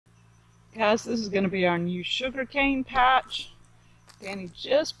Guys, this is going to be our new sugarcane patch. Danny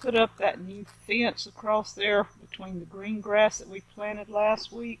just put up that new fence across there between the green grass that we planted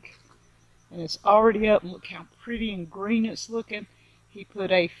last week. And it's already up, and look how pretty and green it's looking. He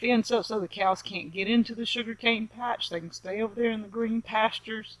put a fence up so the cows can't get into the sugarcane patch. They can stay over there in the green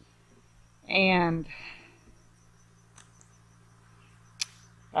pastures. And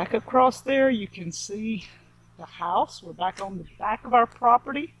back across there you can see the house. We're back on the back of our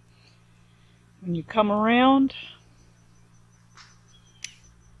property. When you come around,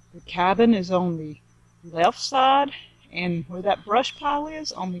 the cabin is on the left side, and where that brush pile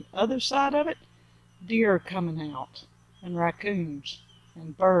is, on the other side of it, deer are coming out, and raccoons,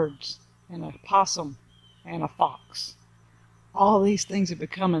 and birds, and a possum, and a fox. All these things are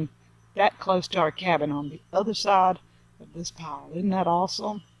becoming that close to our cabin on the other side of this pile. Isn't that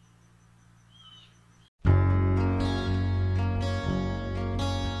awesome?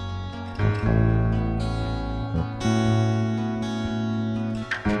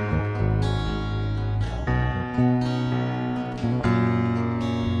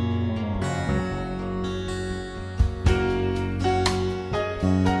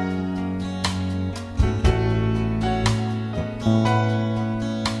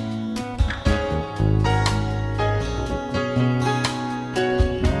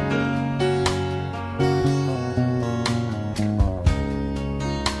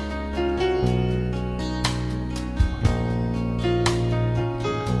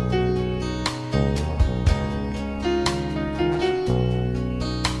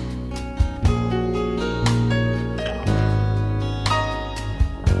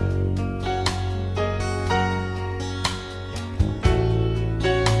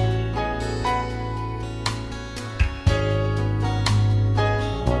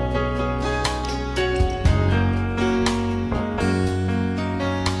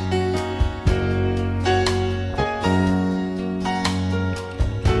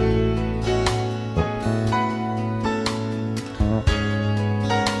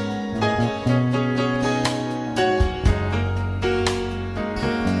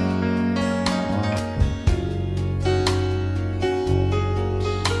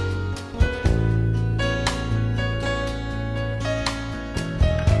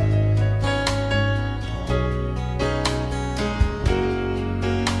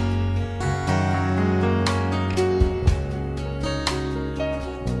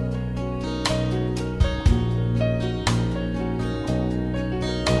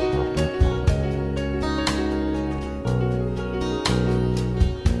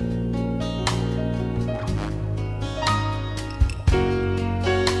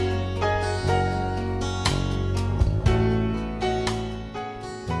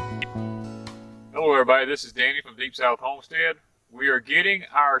 Hello everybody, this is Danny from Deep South Homestead. We are getting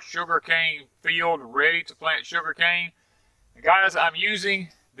our sugarcane field ready to plant sugarcane. And guys, I'm using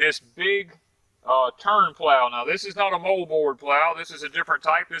this big turn plow. Now this is not a moldboard plow, this is a different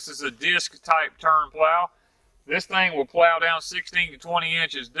type. This is a disc type turn plow. This thing will plow down 16 to 20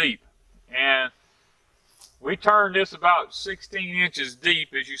 inches deep. And we turned this about 16 inches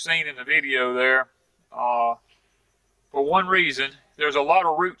deep, as you've seen in the video there, for one reason. There's a lot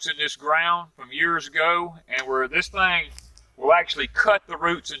of roots in this ground from years ago, and where this thing will actually cut the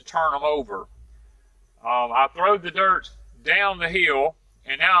roots and turn them over. I throw the dirt down the hill,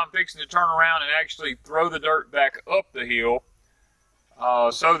 and now I'm fixing to turn around and actually throw the dirt back up the hill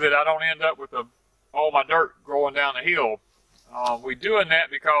so that I don't end up with all my dirt growing down the hill. We're doing that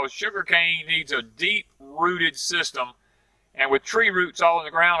because sugarcane needs a deep-rooted system. And with tree roots all in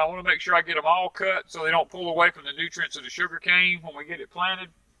the ground, I want to make sure I get them all cut so they don't pull away from the nutrients of the sugarcane when we get it planted.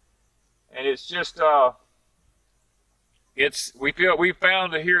 And it's just, we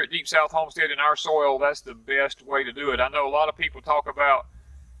found that here at Deep South Homestead in our soil, that's the best way to do it. I know a lot of people talk about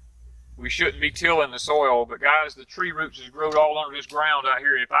we shouldn't be tilling the soil, but guys, the tree roots just grow all under this ground out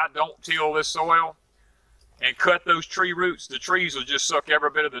here. If I don't till this soil and cut those tree roots, the trees will just suck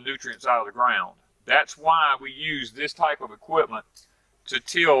every bit of the nutrients out of the ground. That's why we use this type of equipment to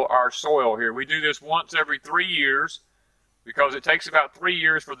till our soil here. We do this once every 3 years because it takes about 3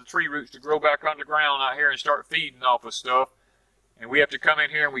 years for the tree roots to grow back underground out here and start feeding off of stuff. And we have to come in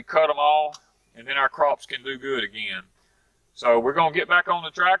here and we cut them all, and then our crops can do good again. So we're going to get back on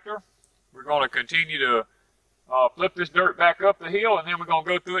the tractor. We're going to continue to flip this dirt back up the hill, and then we're going to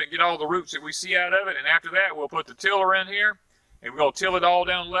go through it and get all the roots that we see out of it. And after that, we'll put the tiller in here. And we're going to till it all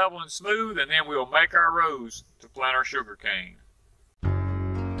down level and smooth, and then we'll make our rows to plant our sugar cane.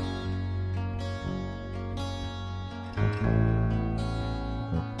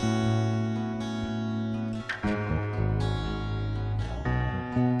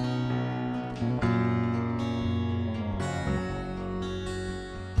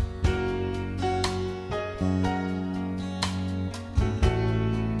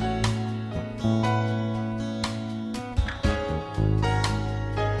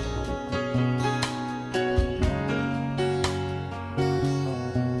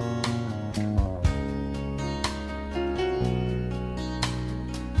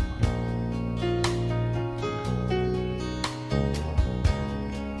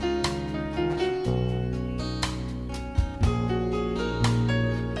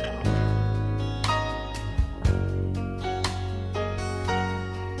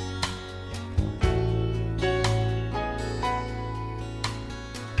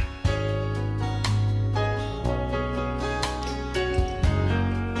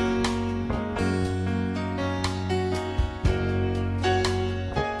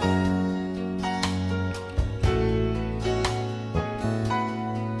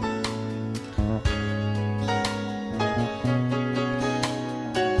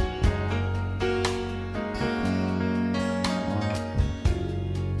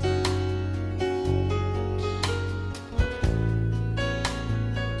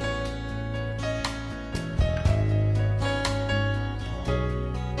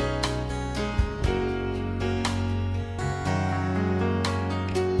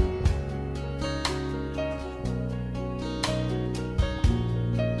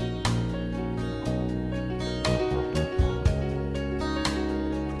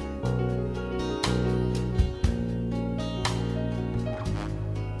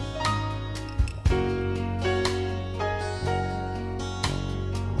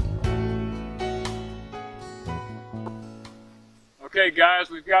 Okay guys,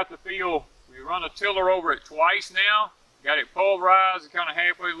 we've got the field. We run a tiller over it twice now. Got it pulverized and kind of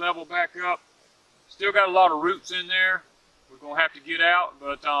halfway level back up. Still got a lot of roots in there. We're going to have to get out,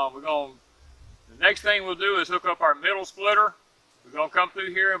 but the next thing we'll do is hook up our middle splitter. We're going to come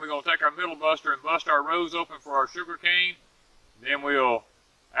through here and we're going to take our middle buster and bust our rows open for our sugar cane. Then we'll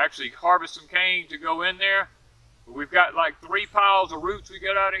actually harvest some cane to go in there. But we've got like 3 piles of roots we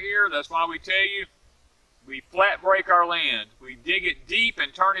got out of here. That's why we tell you, we flat break our land. We dig it deep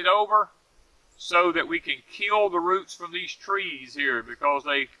and turn it over so that we can kill the roots from these trees here, because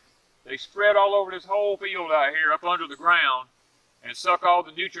they spread all over this whole field out here up under the ground and suck all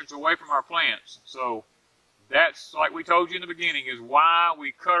the nutrients away from our plants. So that's, like we told you in the beginning, is why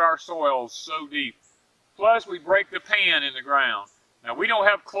we cut our soils so deep. Plus we break the pan in the ground. Now we don't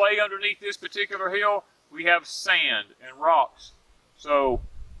have clay underneath this particular hill. We have sand and rocks. So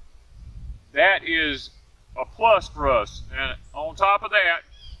that is a plus for us. And on top of that,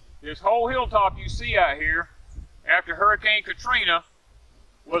 this whole hilltop you see out here after Hurricane Katrina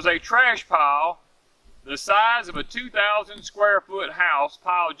was a trash pile the size of a 2,000 square foot house,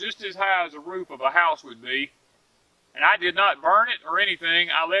 piled just as high as the roof of a house would be. And I did not burn it or anything.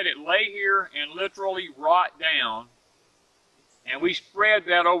 I let it lay here and literally rot down. And we spread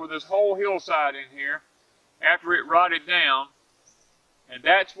that over this whole hillside in here after it rotted down. And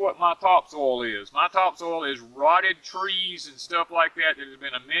that's what my topsoil is. My topsoil is rotted trees and stuff like that that has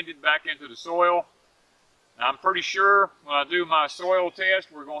been amended back into the soil. I'm pretty sure when I do my soil test,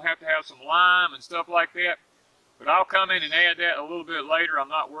 we're going to have some lime and stuff like that. But I'll come in and add that a little bit later. I'm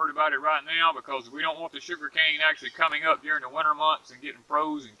not worried about it right now because we don't want the sugar cane actually coming up during the winter months and getting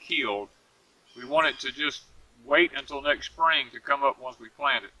froze and killed. We want it to just wait until next spring to come up once we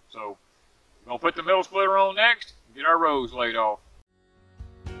plant it. So we're going to put the middle splitter on next and get our rows laid off.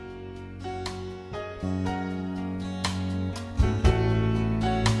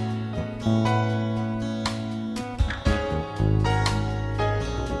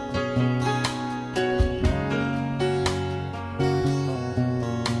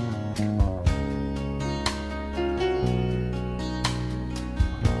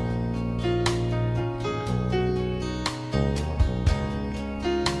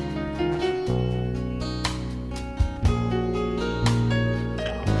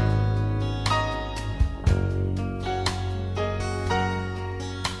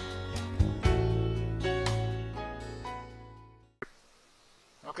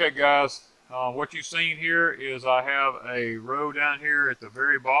 Okay guys, what you've seen here is I have a row down here at the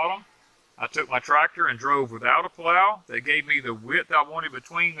very bottom. I took my tractor and drove without a plow. They gave me the width I wanted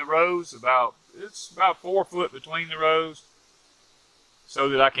between the rows. It's about 4 foot between the rows so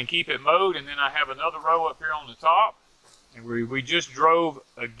that I can keep it mowed. And then I have another row up here on the top. And we just drove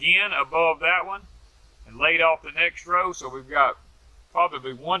again above that one and laid off the next row. So we've got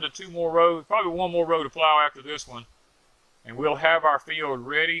probably 1 to 2 more rows, probably 1 more row to plow after this one. And we'll have our field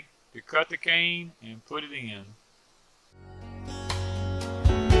ready to cut the cane and put it in.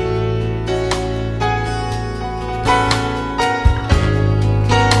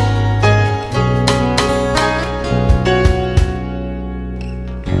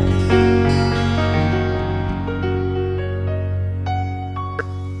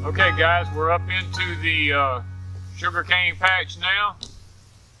 Okay guys, we're up into the sugarcane patch now.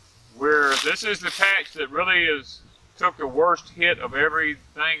 This is the patch that really took the worst hit of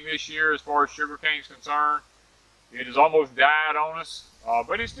everything this year as far as sugarcane is concerned. It has almost died on us,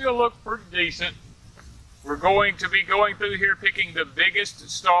 but it still looks pretty decent. We're going to be going through here picking the biggest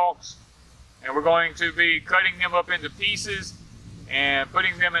stalks, and we're going to be cutting them up into pieces and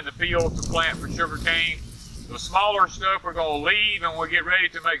putting them in the field to plant for sugarcane. The smaller stuff we're going to leave, and we'll get ready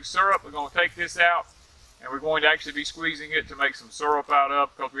to make syrup. We're going to take this out, and we're going to actually be squeezing it to make some syrup out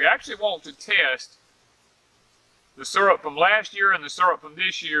of, because we actually want to test the syrup from last year and the syrup from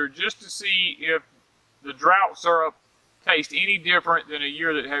this year just to see if the drought syrup tastes any different than a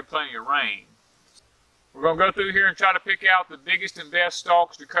year that had plenty of rain. We're going to go through here and try to pick out the biggest and best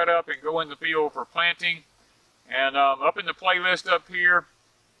stalks to cut up and go in the field for planting. And up in the playlist up here,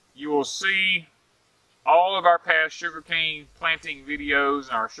 you will see all of our past sugarcane planting videos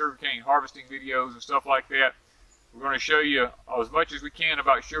and our sugarcane harvesting videos and stuff like that. We're going to show you as much as we can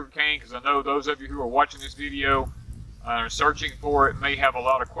about sugarcane, because I know those of you who are watching this video are searching for it may have a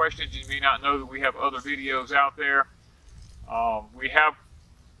lot of questions. You may not know that we have other videos out there. We have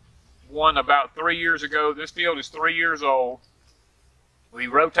one about 3 years ago. This field is 3 years old. We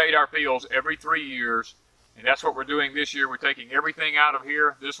rotate our fields every 3 years, and that's what we're doing this year. We're taking everything out of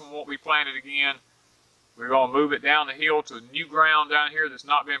here. This one won't be planted again. We're going to move it down the hill to new ground down here that's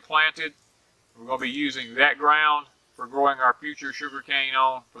not been planted. We're going to be using that ground for growing our future sugarcane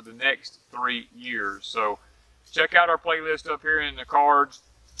on for the next 3 years. So check out our playlist up here in the cards,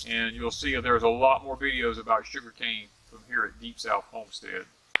 and you'll see there's a lot more videos about sugarcane from here at Deep South Homestead.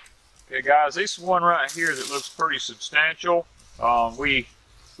 Okay guys, this one right here that looks pretty substantial, we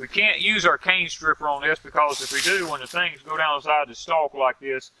can't use our cane stripper on this, because if we do, when the things go down the side of the stalk like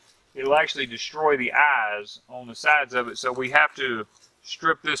this, it'll actually destroy the eyes on the sides of it. So we have to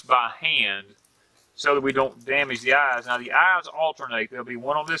strip this by hand so that we don't damage the eyes. Now the eyes alternate. There'll be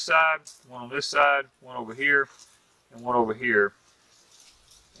one on this side, one on this side, one over here, and one over here.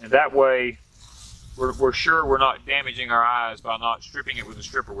 And that way we're sure we're not damaging our eyes by not stripping it with a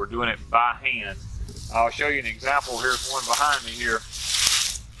stripper. We're doing it by hand. I'll show you an example. Here's one behind me here.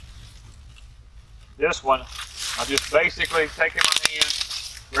 This one, I'm just basically taking my hand,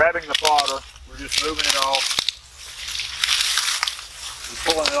 grabbing the fodder. We're just moving it off.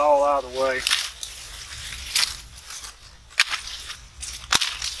 We're pulling it all out of the way.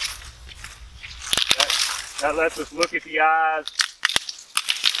 That lets us look at the eyes.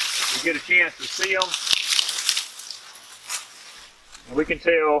 We get a chance to see them. And we can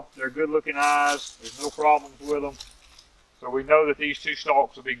tell they're good looking eyes. There's no problems with them. So we know that these two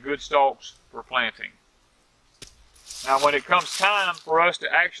stalks will be good stalks for planting. Now when it comes time for us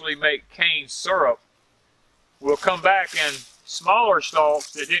to actually make cane syrup, we'll come back in smaller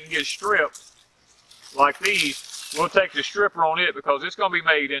stalks that didn't get stripped, like these. We'll take the stripper on it because it's going to be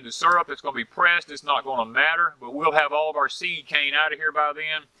made into syrup. It's going to be pressed. It's not going to matter. But we'll have all of our seed cane out of here by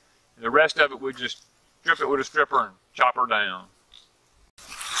then. And the rest of it, we just strip it with a stripper and chop her down.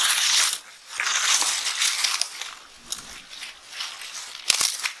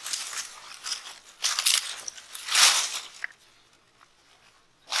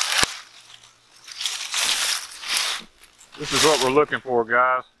 This is what we're looking for,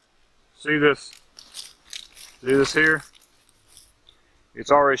 guys. See this? See this here?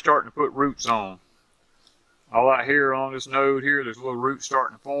 It's already starting to put roots on. All out here on this node here, there's little roots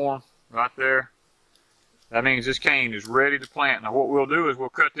starting to form right there. That means this cane is ready to plant. Now what we'll do is we'll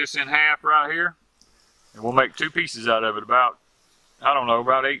cut this in half right here, and we'll make 2 pieces out of it about, I don't know,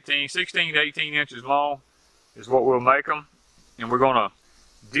 about 16 to 18 inches long is what we'll make them. And we're gonna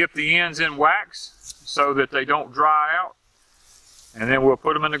dip the ends in wax so that they don't dry out. And then we'll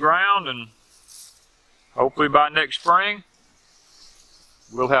put them in the ground, and hopefully by next spring,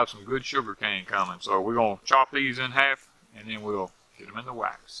 we'll have some good sugar cane coming. So we're going to chop these in half, and then we'll get them in the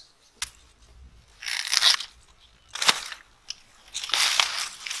wax.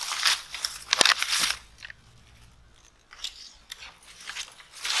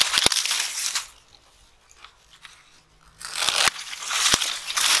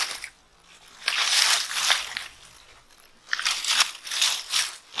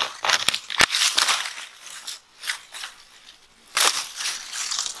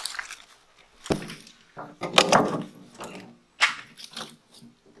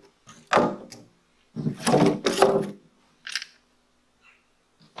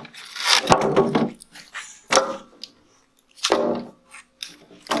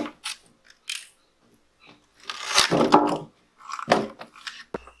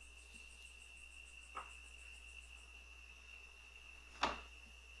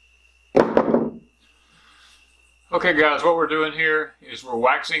 Okay guys, what we're doing here is we're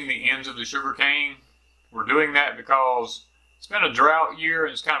waxing the ends of the sugar cane. We're doing that because it's been a drought year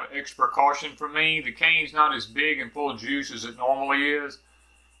and it's kind of extra precaution for me. The cane's not as big and full of juice as it normally is.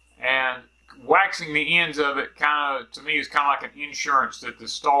 And waxing the ends of it to me is kind of like an insurance that the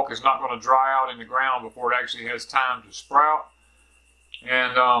stalk is not going to dry out in the ground before it actually has time to sprout.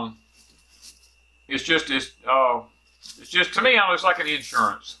 And it's just to me, it looks like an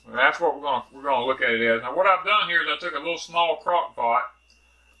insurance. That's what we're gonna look at it as. Now, what I've done here is I took a little small crock pot.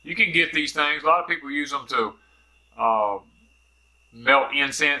 You can get these things. A lot of people use them to melt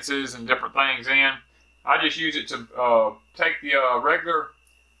incenses and different things in. I just use it to take the regular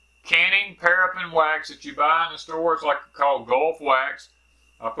canning paraffin wax that you buy in the store. It's like called Gulf wax.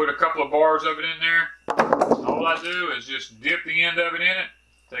 I put a couple of bars of it in there. All I do is just dip the end of it in it,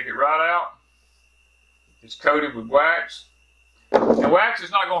 take it right out. It's coated with wax. And wax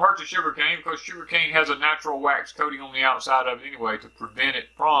is not going to hurt the sugar cane because sugar cane has a natural wax coating on the outside of it anyway to prevent it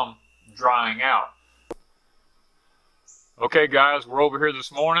from drying out. Okay guys, we're over here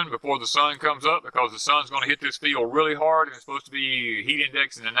this morning before the sun comes up because the sun's going to hit this field really hard, and it's supposed to be heat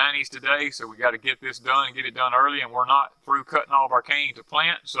index in the 90s today, so we got to get this done and get it done early, and we're not through cutting all of our cane to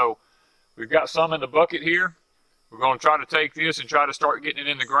plant, so we've got some in the bucket here. We're going to try to take this and try to start getting it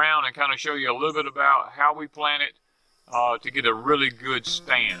in the ground and kind of show you a little bit about how we plant it to get a really good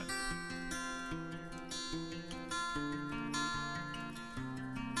stand.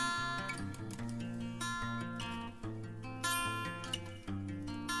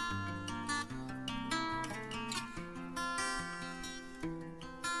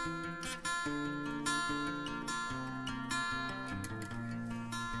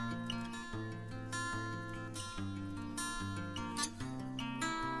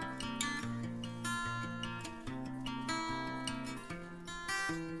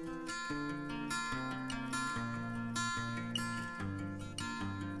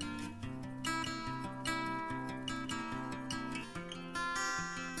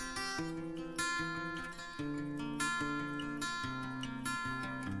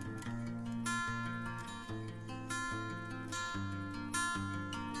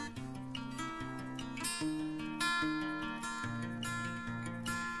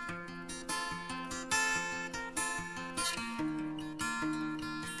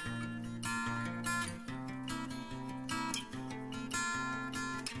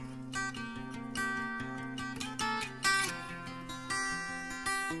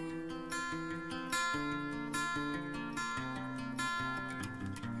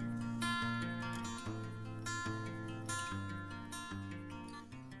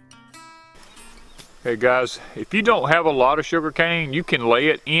 Okay guys, if you don't have a lot of sugar cane, you can lay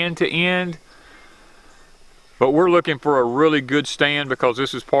it end to end, but we're looking for a really good stand because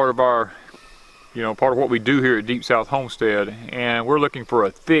this is part of our, part of what we do here at Deep South Homestead, and we're looking for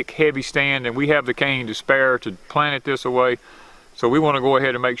a thick, heavy stand, and we have the cane to spare to plant it this away, so we want to go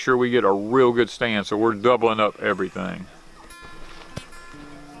ahead and make sure we get a real good stand, so we're doubling up everything.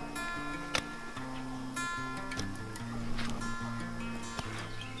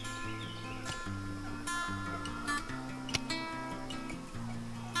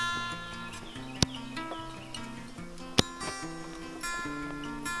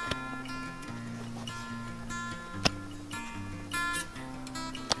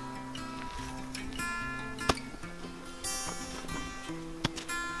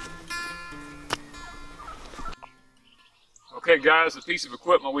 Okay guys, the piece of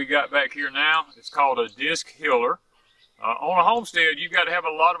equipment we got back here now, it's called a disc hiller. On a homestead, you've got to have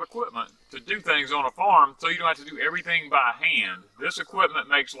a lot of equipment to do things on a farm, so you don't have to do everything by hand. This equipment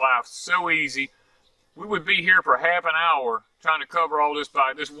makes life so easy. We would be here for half an hour trying to cover all this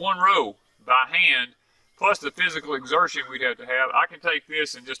by this one row by hand, plus the physical exertion we'd have to have. I can take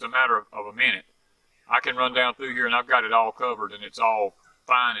this in just a matter of a minute. I can run down through here and I've got it all covered and it's all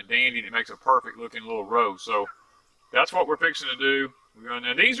fine and dandy and it makes a perfect looking little row. So that's what we're fixing to do.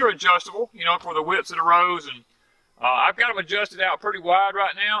 Now these are adjustable, for the widths of the rows, and I've got them adjusted out pretty wide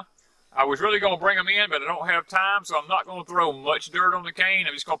right now. I was really going to bring them in, but I don't have time, so I'm not going to throw much dirt on the cane.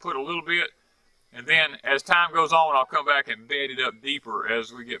 I'm just going to put a little bit, and then as time goes on, I'll come back and bed it up deeper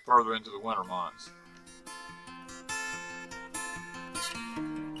as we get further into the winter months.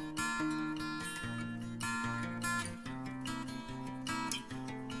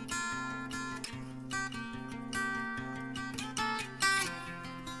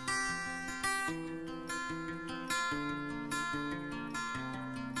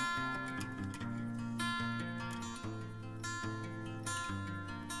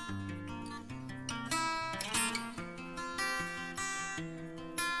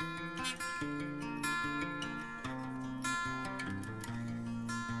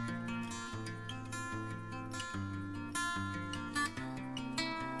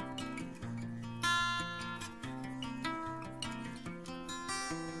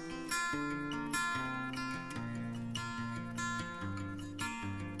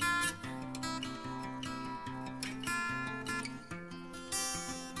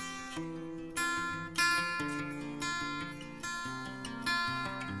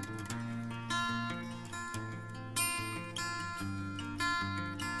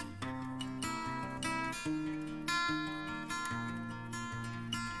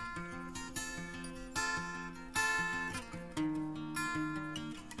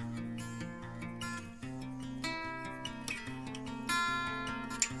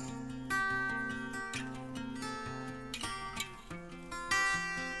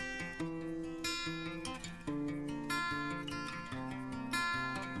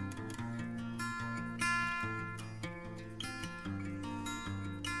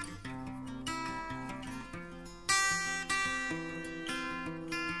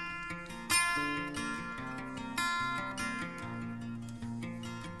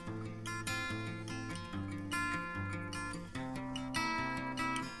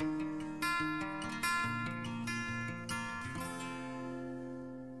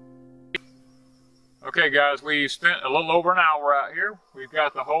 Okay guys, we spent a little over an hour out here. We've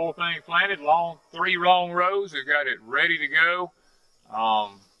got the whole thing planted, three long rows. We've got it ready to go. I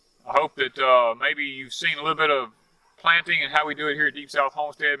hope that maybe you've seen a little bit of planting and how we do it here at Deep South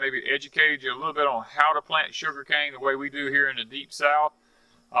Homestead. Maybe it educated you a little bit on how to plant sugarcane the way we do here in the Deep South.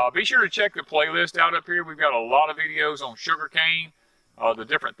 Be sure to check the playlist out up here. We've got a lot of videos on sugarcane, the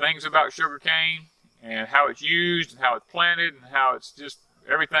different things about sugarcane, and how it's used, and how it's planted, and how it's just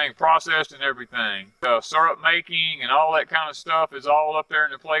everything processed and everything. Syrup making and all that kind of stuff is all up there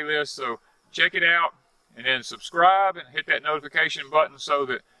in the playlist, so check it out. And then subscribe and hit that notification button so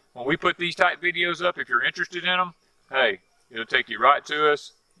that when we put these type videos up, if you're interested in them, hey, it'll take you right to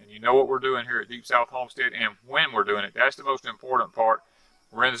us, and you know what we're doing here at Deep South Homestead and when we're doing it. That's the most important part.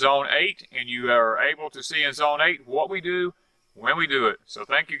 We're in Zone 8, and you are able to see in Zone 8 what we do when we do it. So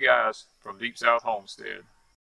thank you guys from Deep South Homestead.